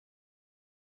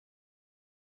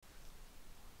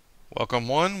Welcome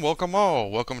one, welcome all.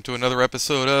 Welcome to another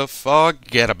episode of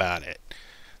Forget About It.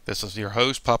 This is your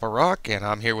host, PappaRock, and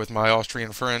I'm here with my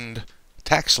Austrian friend,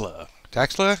 Taxla.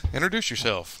 Taxla, introduce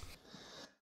yourself.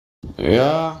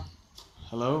 Yeah,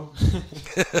 hello.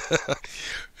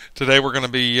 Today we're going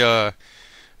to be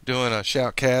doing a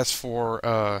shoutcast for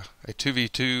a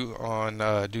 2v2 on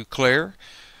Duclair,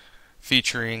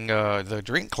 featuring the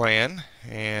Drink Clan,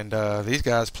 and these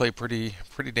guys play pretty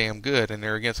damn good, and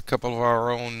they're against a couple of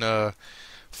our own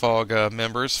FOG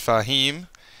members, Fahim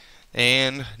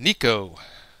and Nico.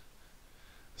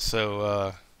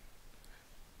 So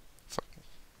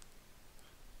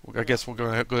I guess we're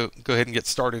going to go ahead and get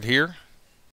started here.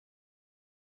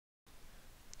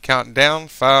 Counting down: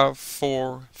 5,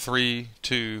 4, 3,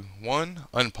 2, 1.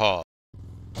 Unpause.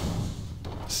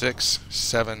 6,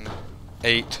 7,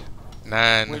 8,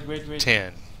 9, Wait.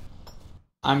 10.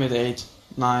 I'm at 8,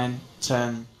 9,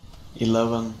 10,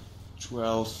 11,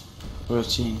 12,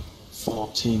 13,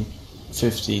 14,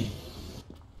 15.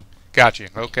 Got you.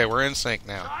 Okay, we're in sync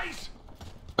now.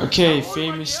 Okay,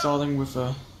 Fame is starting with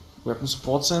a weapon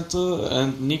support center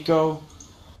and Nico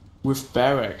with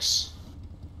barracks.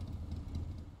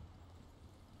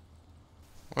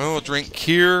 Well, Drink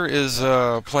here is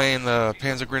playing the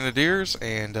Panzer Grenadiers,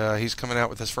 and he's coming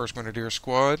out with his first Grenadier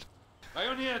squad.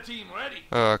 Pioneer team ready.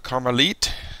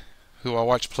 Carmelit, who I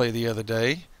watched play the other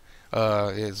day,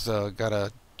 is got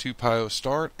a 2-PIO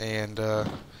start, and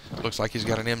looks like he's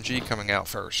got an MG coming out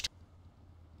first.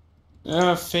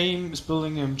 Fame is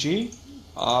building MG,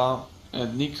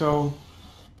 and Nico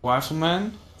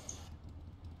Rifleman.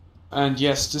 And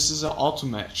yes, this is an auto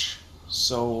match,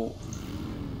 so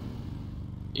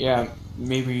yeah,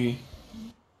 maybe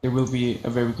it will be a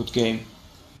very good game.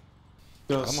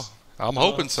 I'm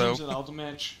hoping so. Teams at auto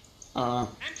match have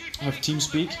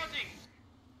TeamSpeak,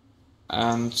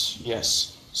 and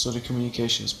yes, so the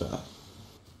communication is better.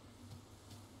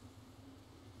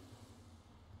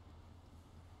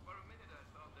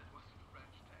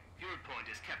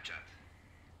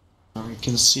 You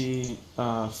can see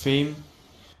Fame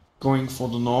going for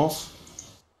the north.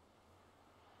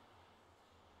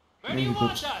 Very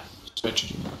good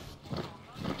strategy.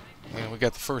 And we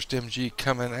got the first MG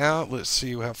coming out. Let's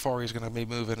see how far he's going to be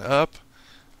moving up.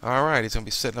 Alright, he's going to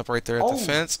be sitting up right there at the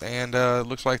fence, and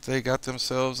looks like they got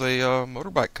themselves a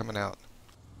motorbike coming out.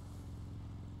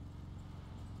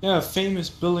 Yeah, Fame is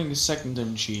building a second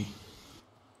MG.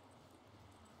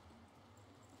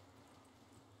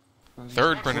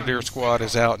 Third Grenadier squad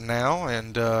is out now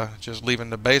and just leaving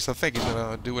the base. I think he's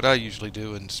going to do what I usually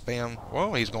do and spam.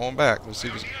 Well, he's going back. Let's see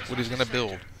what he's going to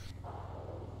build.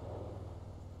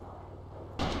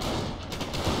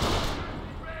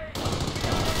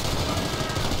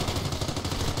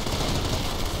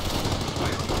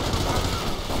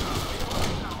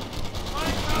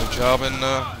 Good job in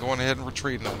going ahead and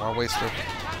retreating them. Won't waste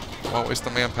the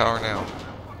manpower now.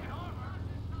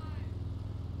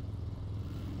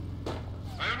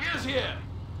 Here.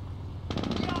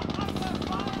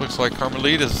 Looks like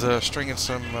Carmelit is stringing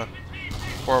some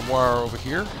barbed wire over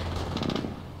here.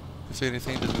 If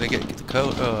anything, did they get the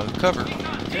cover?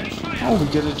 Oh, we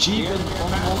get a Jeep and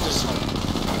one motorcycle.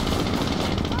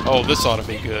 Oh, this ought to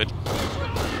be good.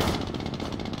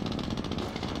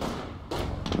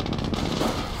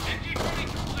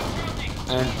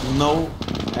 And no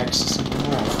access in the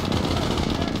north.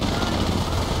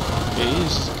 Okay,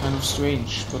 this is kind of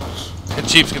strange, but And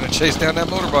Jeep's going to chase down that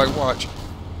motorbike, watch.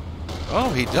 Oh,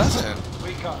 he doesn't.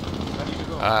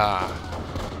 Ah.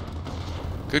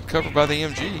 Good cover by the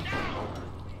MG.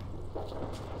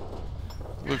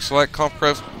 Looks like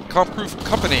Comproof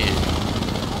Company.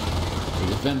 To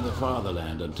defend the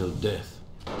fatherland until death.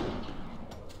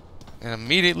 And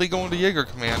immediately going to Jaeger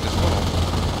Command as well.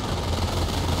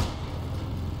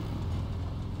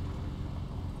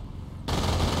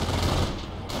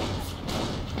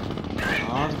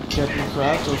 the Captain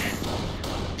Crowd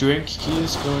of Drink here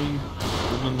is going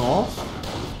to the north.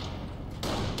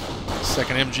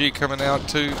 Second MG coming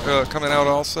out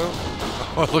also.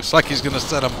 Oh, it looks like he's going to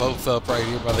set them both up right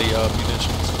here by the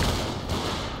munitions.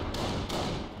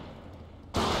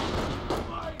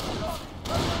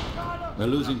 We're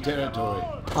losing territory.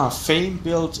 Fame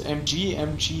built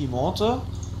MG mortar,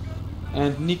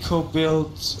 and Nico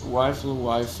built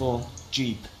rifle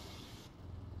Jeep.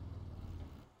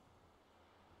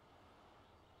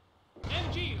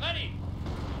 MG ready.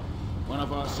 One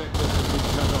of our sectors has been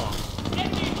cut off.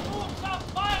 MG troops are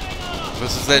firing on us.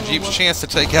 This is that Jeep's chance to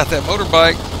take out that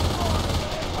motorbike.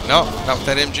 No, not with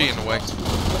that MG in the way.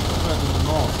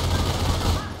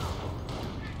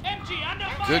 MG under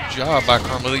fire. Good job by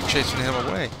Carmelit chasing him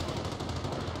away.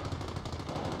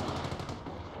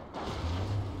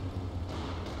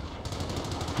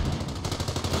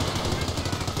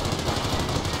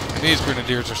 These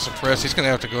grenadiers are suppressed. He's going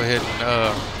to have to go ahead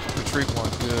and retreat one.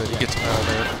 Good. He gets him out of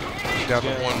there. He's down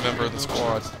to one member of the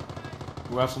squad.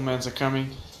 Riflemen are coming.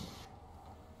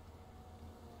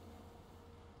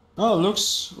 Oh,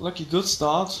 looks like a good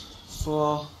start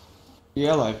for the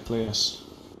Allied players.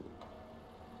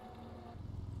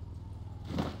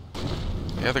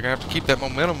 Yeah, they're going to have to keep that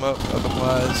momentum up.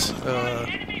 Otherwise,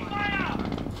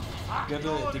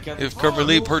 if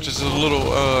Cumberlee purchases a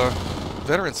little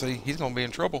veterancy, he's going to be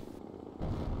in trouble.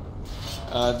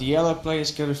 The Allied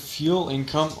players get a fuel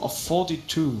income of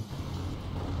 42.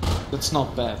 That's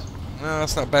not bad. No,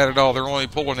 that's not bad at all. They're only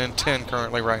pulling in 10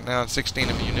 currently right now and 16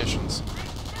 of munitions.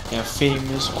 Yeah,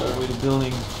 famous already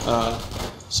building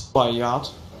supply yard.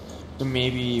 So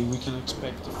maybe we can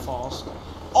expect a fast.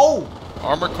 Oh!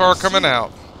 Armor car coming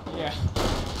out. Yeah.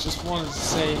 Just wanted to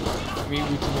say maybe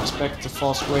we can expect the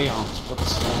fast Greyhound, but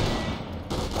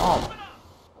wow.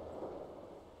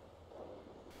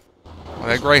 Well,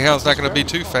 that Greyhound's not going to be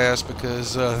too fast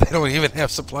because they don't even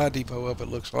have supply depot up, it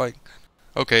looks like.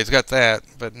 Okay, it's got that,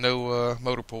 but no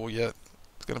motor pool yet.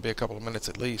 It's going to be a couple of minutes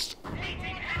at least.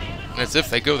 And it's if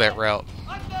they go that route.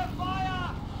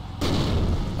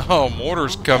 Oh,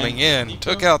 mortar's coming in.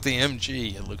 Took out the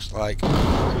MG, it looks like.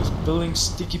 He's building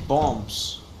sticky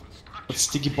bombs. But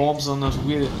sticky bombs are not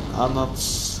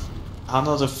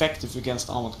effective against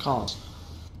armored cars.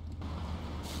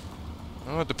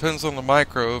 Well, it depends on the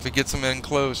micro. If he gets them in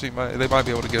close, they might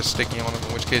be able to get a sticky on him,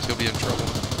 in which case he'll be in trouble.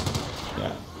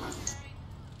 Yeah.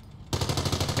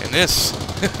 And this,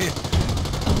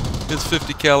 this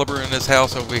 50 caliber in this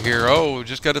house over here, oh,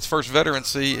 just got its first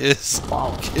veterancy, is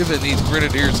giving these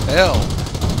grenadiers hell.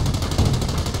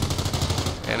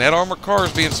 And that armored car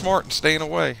is being smart and staying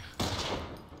away.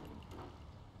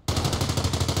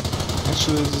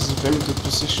 Actually, this is a very good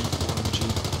position for MG.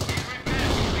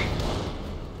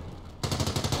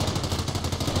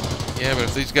 Yeah, but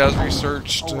if these guys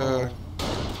researched...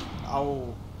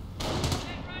 Ow.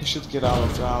 He should get out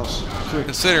of the house. Quick.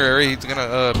 Consider he's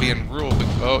gonna be in real big...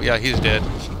 Oh, yeah, he's dead.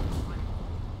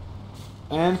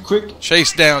 And quick.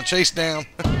 Chase down, chase down.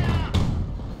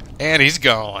 And he's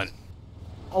gone.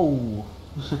 Oh.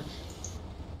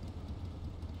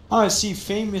 Oh, I see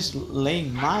famous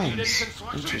laying mines.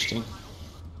 Interesting.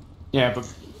 Yeah,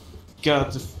 but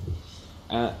got the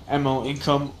ammo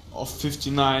income of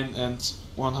 59 and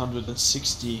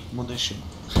 160 munition.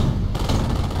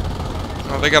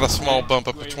 Oh, they got a small bump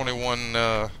up to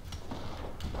 21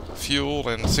 fuel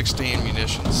and 16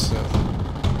 munitions. So.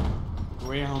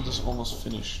 Greyhound is almost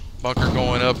finished. Bunker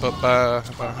going up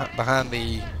behind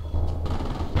the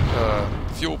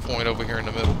fuel point over here in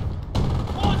the middle.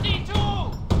 42!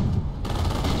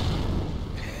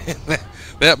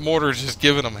 That mortar's just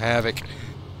giving them havoc.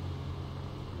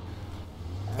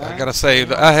 I gotta say,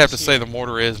 I have to say the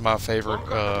mortar is my favorite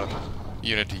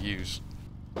unit to use,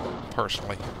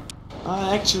 personally.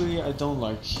 Actually, I don't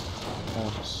like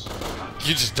mortars.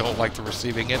 You just don't like the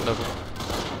receiving end of it.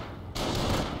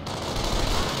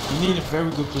 You need a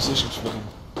very good position for them.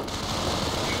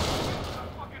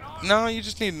 No, you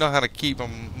just need to know how to keep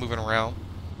them moving around.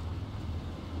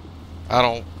 I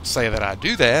don't say that I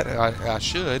do that. I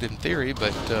should, in theory,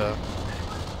 but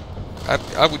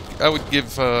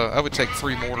I would take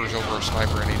 3 mortars over a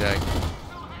sniper any day.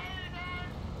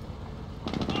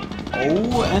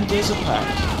 Oh, and there's a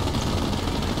pack.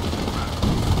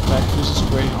 Pack versus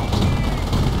Greyhound.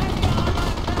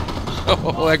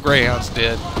 Oh, that Greyhound's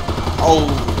dead. Oh,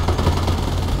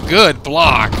 good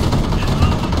block.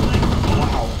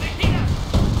 wow.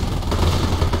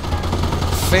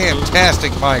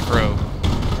 Fantastic micro.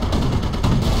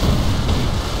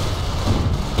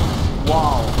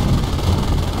 Wow.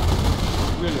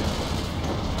 Really?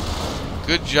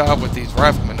 Good job with these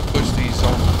riflemen to push these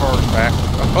cars back.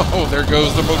 Oh, there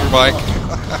goes the motorbike.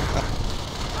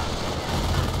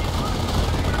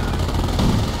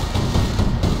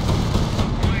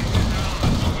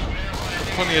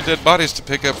 Plenty of dead bodies to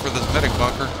pick up for this medic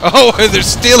bunker. Oh, and they're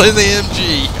stealing the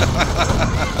MG.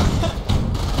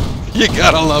 You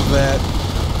gotta love that.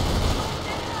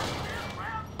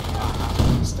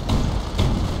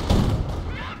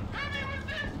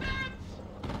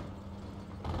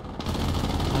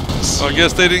 So I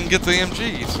guess they didn't get the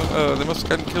MG, so they must have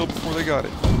gotten killed before they got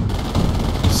it.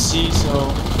 See,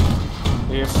 so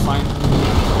they are finally.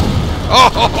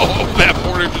 Oh, that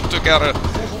mortar just took out a.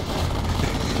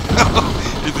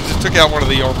 It just took out one of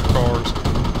the armored cars.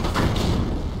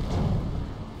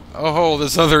 Oh,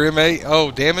 this other M8.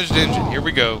 Oh, damaged engine. Here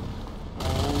we go.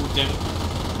 Oh, damn it.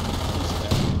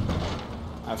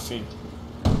 I think.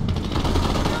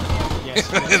 Yes.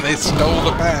 And they stole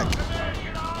the pack.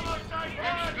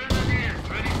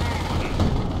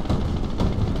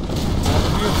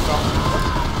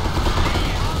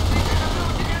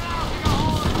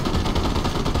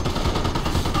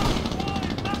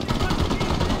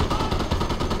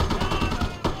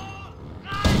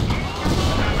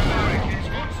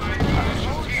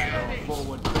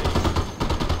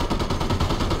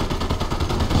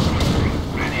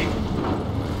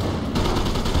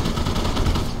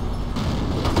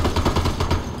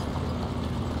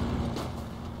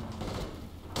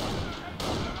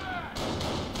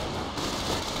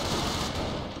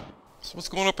 What's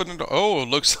going up in the? Oh,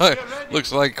 looks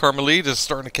like Carmelita's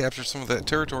starting to capture some of that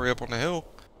territory up on the hill.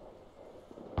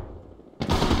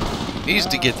 Needs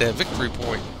to get that victory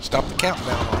point. Stop the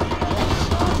countdown on it.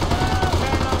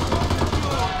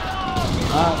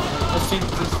 I think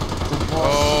the boss...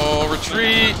 Oh,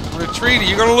 retreat! Retreat!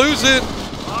 You're gonna lose it!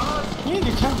 Yeah,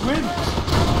 you can't win!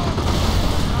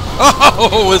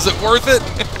 Oh, is it worth it?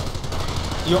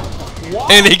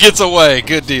 What? And he gets away.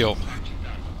 Good deal.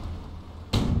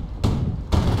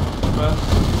 But in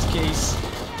this case,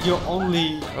 you're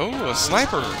only... Oh, a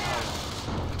sniper.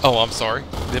 Oh, I'm sorry.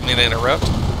 Didn't mean to interrupt.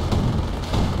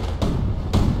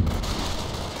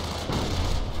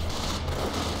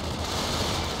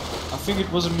 I think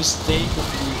it was a mistake of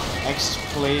the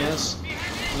ex-players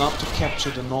not to capture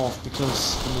the north,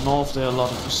 because in the north there are a lot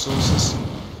of resources.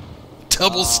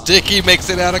 Double sticky makes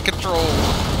it out of control.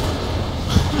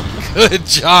 Good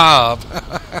job.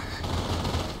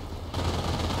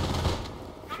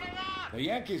 The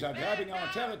Yankees are grabbing our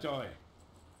territory.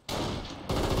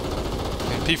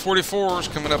 And P-44's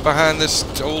coming up behind this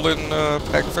stolen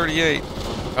Pac-38.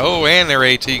 Oh, and their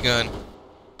AT gun.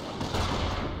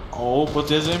 Oh, but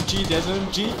there's MG, there's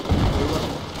MG.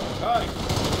 Right.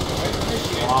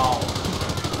 Wow.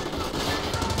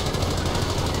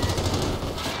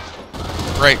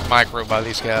 Great micro by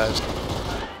these guys.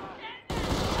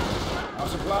 Our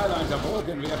supply lines are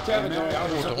broken. We have territory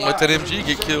out of supply. Don't let that MG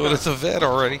get killed. It's a vet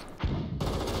already.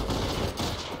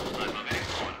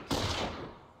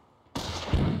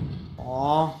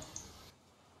 Oh.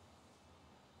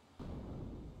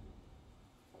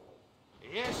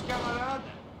 Yes, camarade.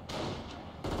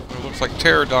 It looks like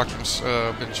terror doctrines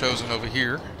been chosen over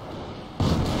here.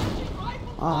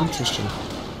 Ah, interesting.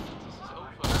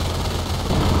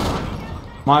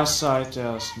 My side,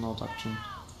 there's no doctrine.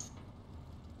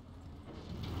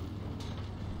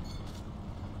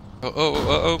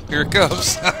 Oh, here it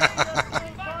comes.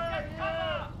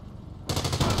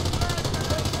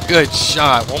 Good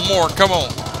shot. One more, come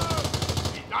on.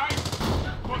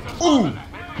 Ooh!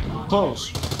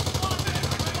 Close.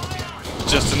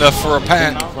 Just enough for a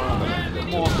pat.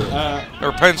 More,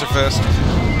 Or Panzerfest.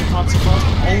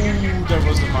 oh, there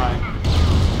was the mine.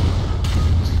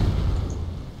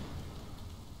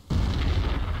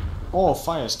 Oh,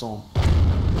 firestorm.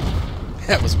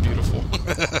 That was beautiful.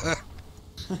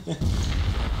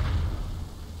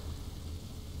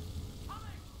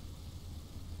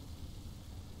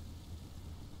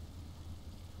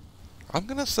 I'm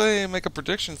gonna say, make a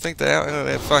prediction. Think that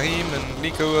Fahim and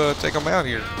Nico take them out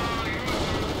here.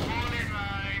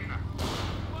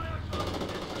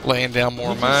 Laying down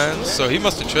more mines. So he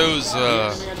must have chose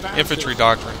infantry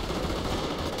doctrine.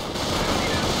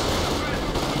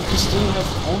 You still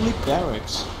have only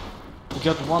barracks. You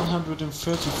got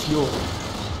 130 fuel.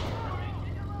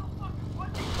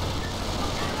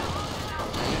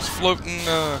 He's floating.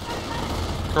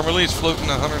 Carmelita's floating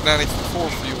 194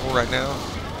 fuel right now.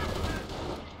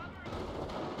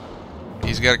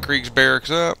 He's got Krieg's barracks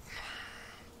up.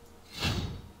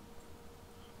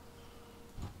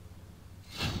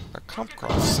 A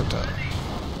Kampfkraft setup.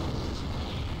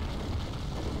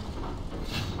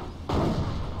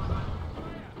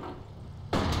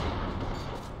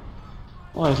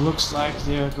 Oh, it looks like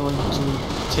they're going to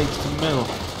take the middle.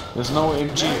 There's no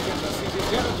MG.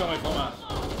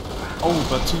 Oh,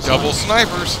 but two Double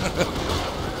snipers.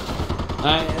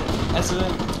 As a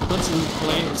constantly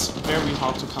play, it's very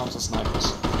hard to counter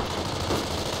snipers.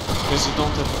 Because you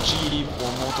don't have Jeep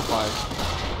or motorbike.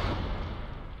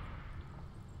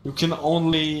 You can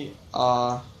only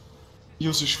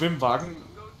use a Schwimmwagen,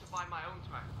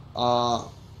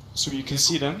 so you can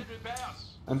see them,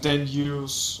 and then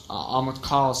use armored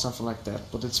car or something like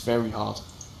that, but it's very hard.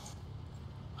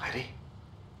 Ready?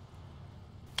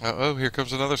 Uh-oh, here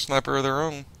comes another sniper of their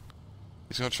own.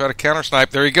 He's going to try to counter-snipe.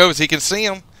 There he goes. He can see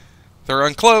them. They're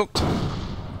uncloaked.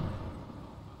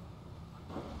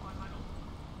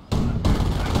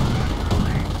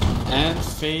 And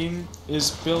Fame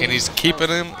is building. And he's keeping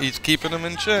him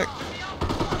in check.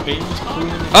 Fame is pulling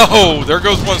him. Oh, there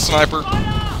goes one sniper.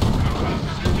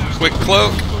 Quick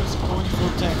cloak. He's going for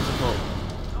tactical.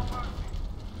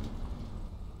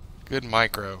 Good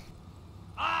micro.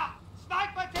 Ah!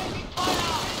 Sniper taking fire!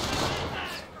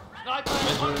 Sniper!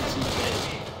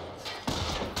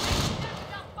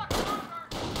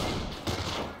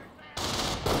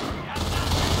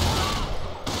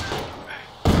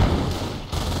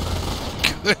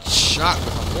 Good shot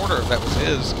with a mortar if that was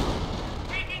his.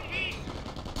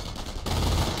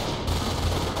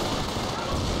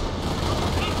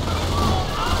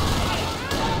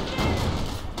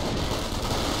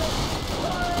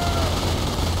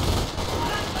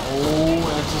 Oh,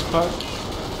 anti-spark.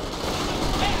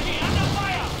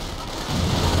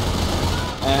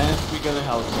 get a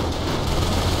helicopter.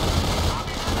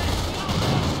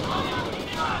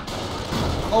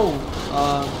 Oh,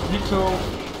 Nico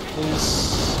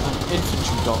is an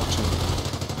infantry doctrine.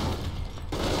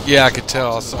 Yeah, I could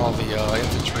tell. I saw the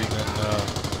infantrymen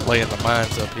laying the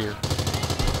mines up here.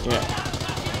 Yeah.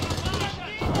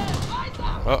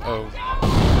 Uh-oh.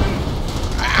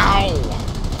 Ow!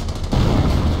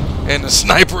 And the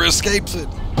sniper escapes it.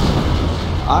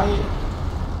 I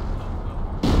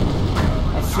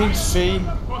think Fane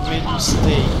made a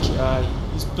mistake.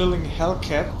 He's building a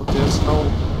Hellcat, but there's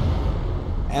no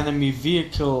enemy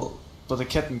vehicle but a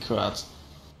Kettenkrad.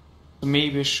 So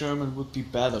maybe a Sherman would be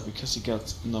better because he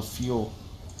got enough fuel.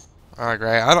 I agree.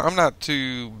 I'm not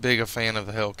too big a fan of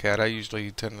the Hellcat. I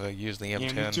usually tend to use the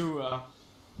M10. Yeah, me too.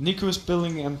 Nico is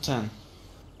building M10.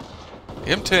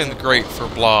 M10 is great for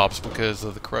blobs because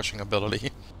of the crushing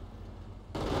ability.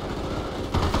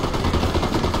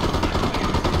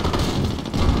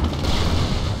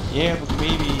 Yeah, but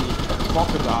maybe a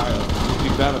crocodile would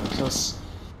be better because,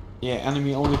 yeah,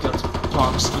 enemy only got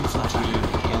tanks, infantry,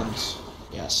 and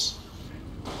yes,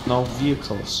 no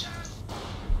vehicles.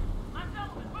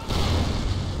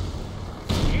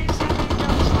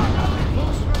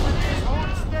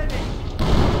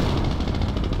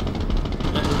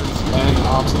 And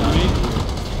artillery.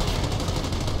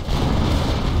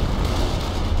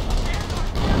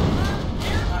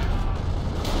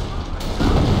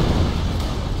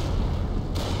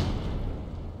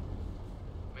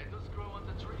 Windows grow on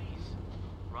the trees.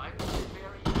 Right?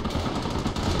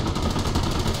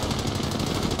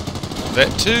 That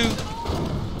too.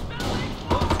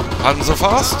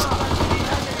 Panzerfaust.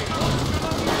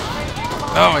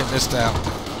 Oh, he missed out.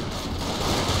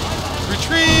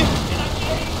 Retreat!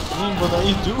 What are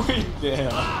you doing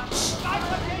there?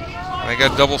 I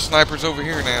got double snipers over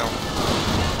here now.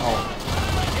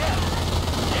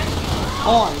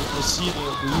 Oh, I see the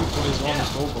loot is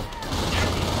almost over.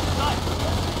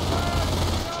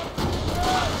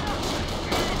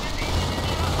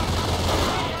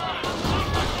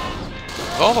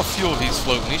 With all the fuel he's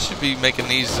floating, he should be making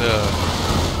these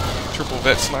triple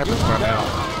vet snipers by now.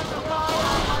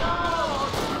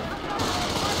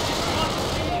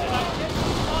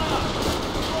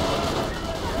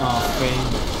 Oh, Fane.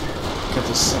 Got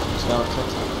the second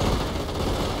helicopter.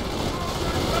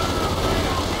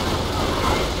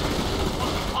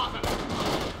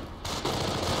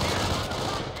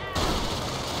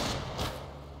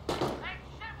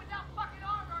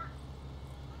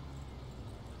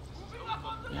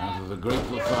 Out of the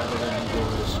grateful fatherland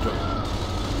glorious struggle,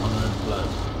 honor and blood,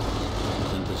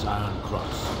 and this iron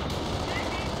cross.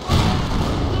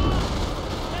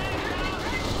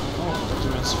 Oh,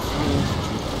 there is free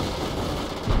infantry.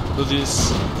 So this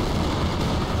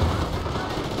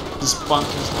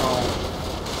bunker is now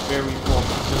very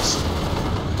important because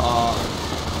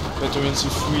veterans are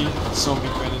free, zombie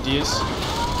grenadiers,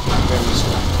 very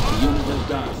strong. The unit has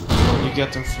died. You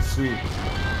get them for free.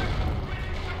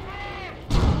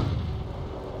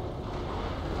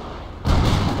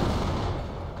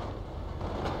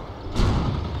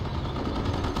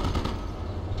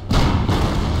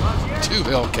 Two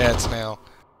Hellcats now.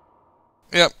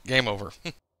 Yep, game over.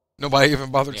 Nobody even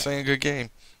bothered saying good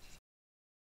game.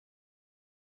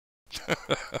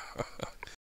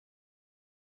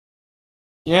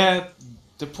 Yeah,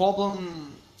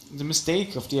 the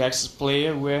mistake of the Axis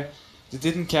player where they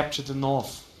didn't capture the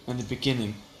north in the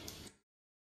beginning.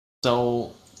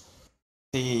 So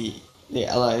the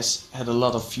Allies had a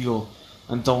lot of fuel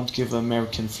and don't give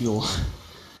American fuel.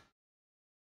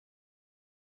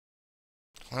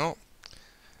 Well,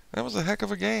 that was a heck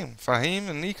of a game. Fahim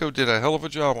and Nico did a hell of a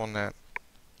job on that.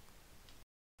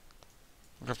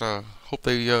 We have to hope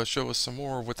they show us some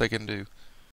more of what they can do.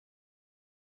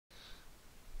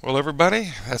 Well,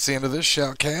 everybody, that's the end of this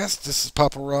Shoutcast. This is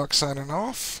PappaRock signing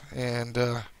off, and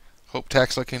hope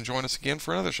Taxla can join us again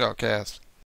for another Shoutcast.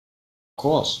 Of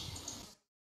course.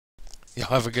 Y'all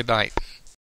have a good night.